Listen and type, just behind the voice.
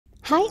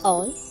Hi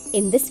all!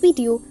 In this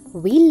video,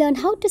 we'll learn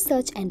how to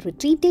search and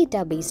retrieve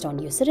data based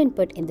on user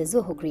input in the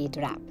Zoho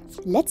Creator app.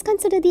 Let's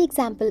consider the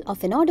example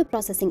of an order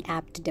processing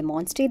app to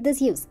demonstrate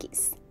this use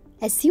case.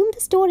 Assume the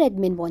store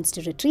admin wants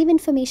to retrieve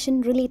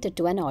information related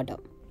to an order.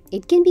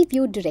 It can be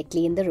viewed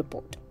directly in the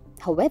report.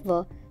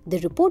 However, the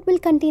report will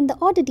contain the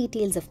order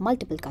details of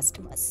multiple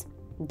customers.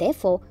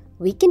 Therefore,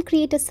 we can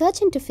create a search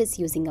interface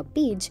using a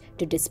page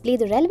to display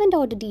the relevant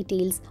order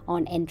details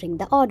on entering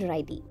the order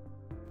ID.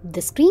 The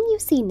screen you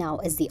see now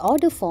is the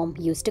order form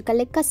used to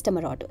collect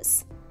customer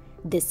orders.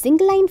 This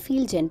single-line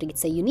field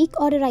generates a unique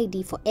order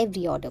ID for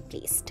every order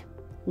placed.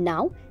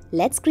 Now,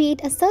 let's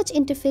create a search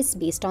interface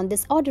based on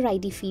this order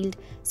ID field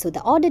so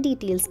the order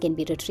details can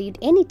be retrieved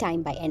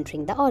anytime by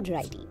entering the order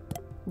ID.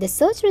 The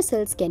search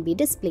results can be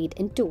displayed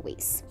in two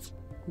ways.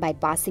 By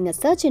passing a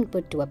search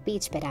input to a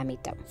page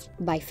parameter.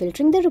 By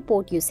filtering the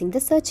report using the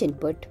search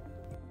input.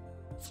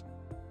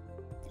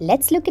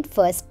 Let's look at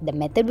first the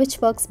method which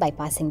works by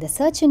passing the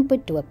search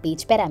input to a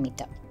page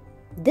parameter.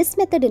 This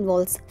method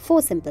involves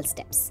 4 simple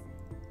steps.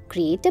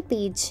 Create a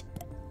page,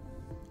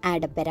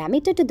 add a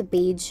parameter to the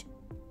page,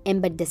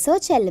 embed the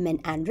search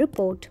element and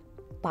report,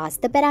 pass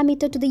the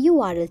parameter to the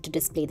URL to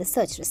display the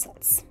search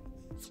results.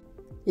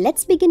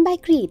 Let's begin by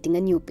creating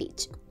a new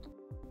page.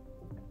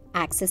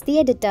 Access the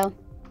editor,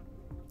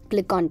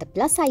 click on the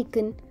plus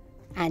icon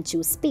and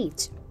choose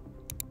Page.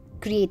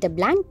 Create a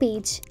blank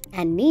page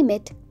and name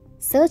it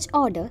Search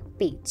Order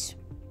Page.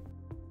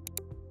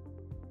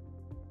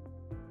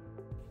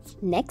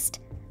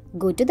 Next,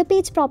 go to the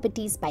page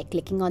properties by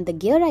clicking on the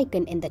gear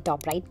icon in the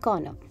top right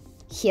corner.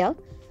 Here,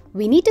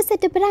 we need to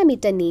set a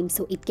parameter name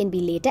so it can be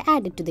later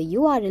added to the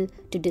URL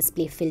to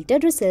display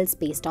filtered results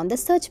based on the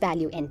search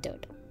value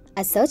entered.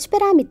 A search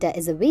parameter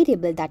is a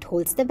variable that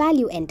holds the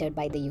value entered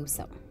by the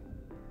user.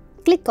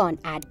 Click on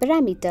Add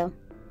Parameter,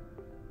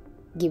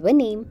 give a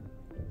name,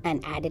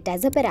 and add it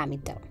as a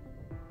parameter.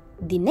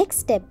 The next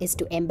step is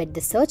to embed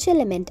the search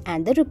element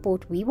and the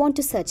report we want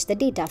to search the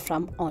data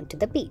from onto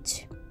the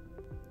page.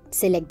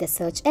 Select the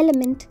search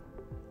element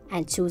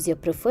and choose your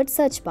preferred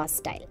search bar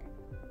style.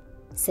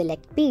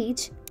 Select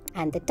Page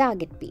and the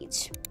target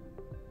page.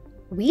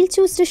 We'll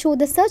choose to show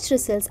the search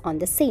results on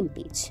the same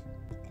page.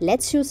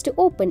 Let's choose to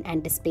open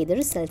and display the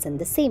results in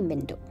the same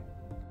window.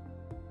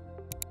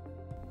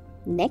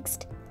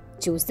 Next,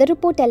 choose the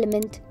report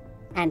element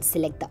and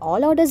select the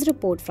All Orders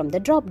report from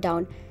the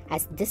drop-down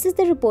as this is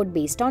the report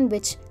based on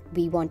which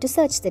we want to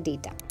search the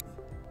data.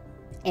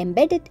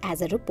 Embed it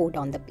as a report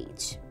on the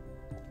page.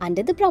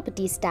 Under the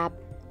Properties tab,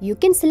 you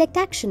can select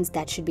actions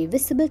that should be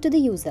visible to the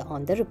user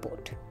on the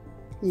report.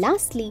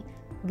 Lastly,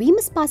 we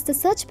must pass the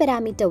search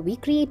parameter we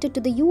created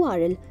to the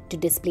URL to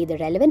display the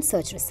relevant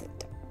search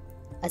result.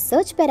 A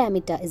search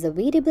parameter is a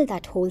variable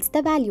that holds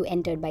the value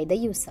entered by the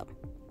user.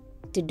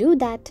 To do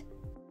that,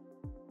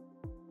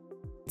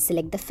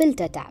 select the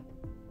Filter tab.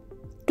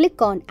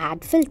 Click on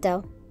Add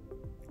Filter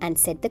and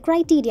set the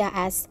criteria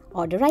as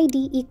order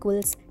ID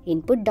equals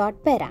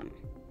input.param.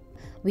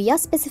 We are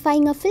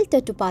specifying a filter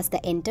to pass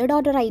the entered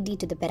order ID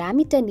to the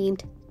parameter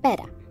named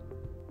param.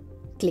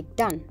 Click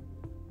Done.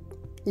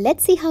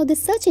 Let's see how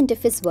this search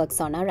interface works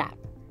on our app.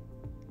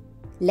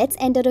 Let's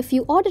enter a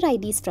few order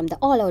IDs from the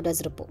All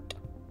Orders report.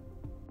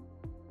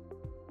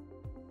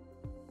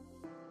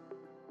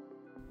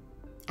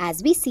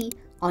 As we see,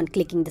 on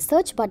clicking the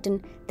search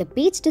button, the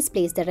page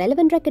displays the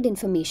relevant record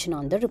information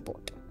on the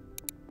report.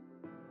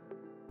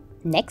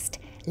 Next,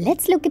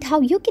 let's look at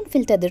how you can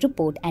filter the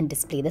report and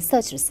display the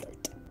search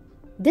result.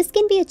 This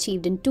can be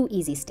achieved in 2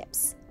 easy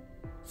steps: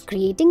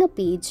 creating a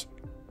page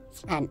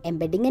and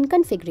embedding and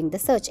configuring the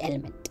search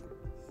element.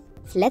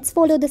 Let's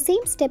follow the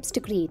same steps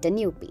to create a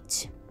new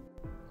page.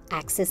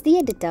 Access the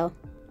editor,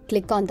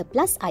 click on the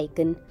plus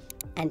icon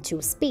and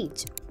choose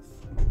Page.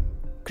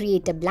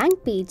 Create a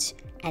blank page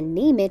and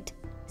name it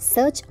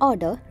Search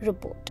Order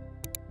Report.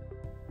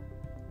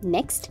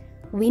 Next,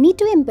 we need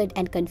to embed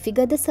and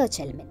configure the search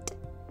element.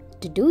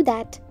 To do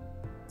that,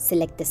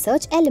 select the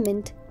search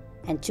element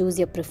and choose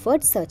your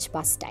preferred search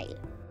bar style.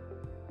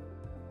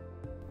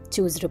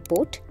 Choose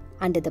Report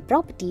under the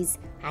Properties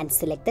and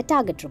select the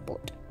target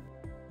report.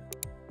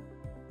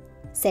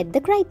 Set the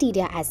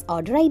criteria as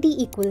order ID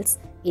equals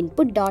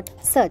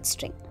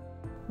input.searchString.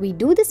 We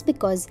do this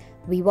because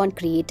we want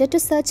Creator to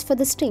search for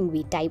the string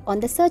we type on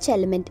the search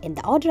element in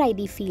the order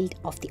ID field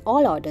of the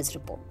All Orders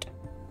report.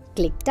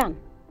 Click Done.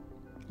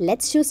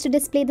 Let's choose to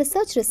display the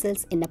search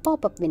results in a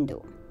pop-up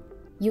window.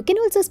 You can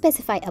also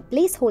specify a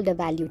placeholder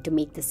value to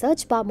make the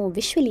search bar more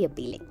visually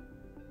appealing.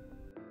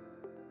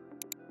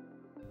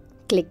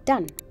 Click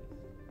Done.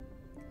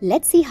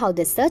 Let's see how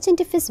this search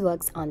interface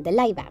works on the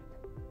live app.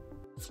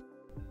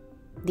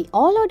 The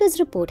All Orders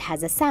report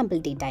has a sample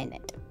data in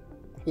it.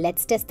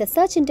 Let's test the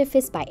search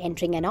interface by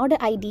entering an order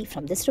ID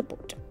from this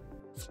report.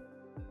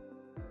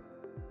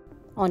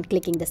 On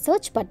clicking the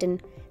search button,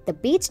 the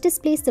page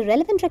displays the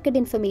relevant record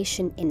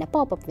information in a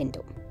pop-up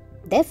window.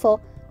 Therefore,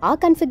 our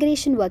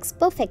configuration works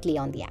perfectly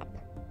on the app.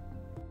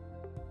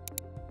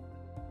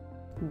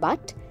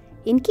 But,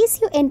 in case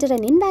you enter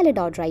an invalid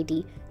order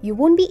ID, you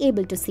won't be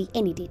able to see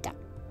any data.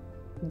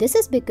 This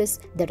is because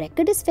the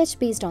record is fetched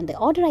based on the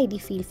order ID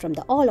field from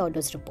the All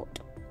Orders report.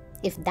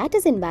 If that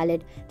is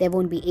invalid, there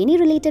won't be any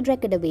related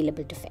record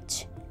available to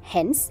fetch.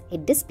 Hence,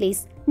 it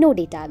displays no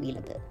data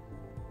available.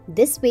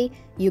 This way,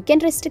 you can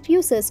restrict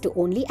users to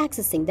only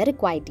accessing the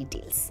required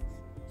details.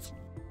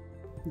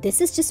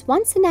 This is just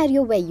one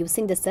scenario where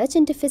using the search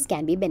interface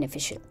can be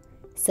beneficial.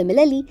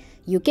 Similarly,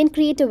 you can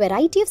create a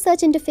variety of search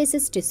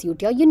interfaces to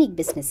suit your unique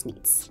business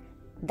needs.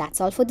 That's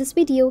all for this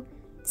video.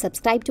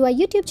 Subscribe to our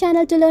YouTube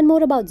channel to learn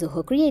more about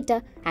Zoho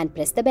Creator and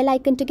press the bell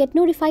icon to get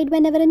notified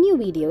whenever a new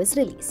video is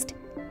released.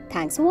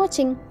 Thanks for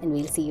watching, and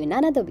we'll see you in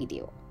another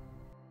video.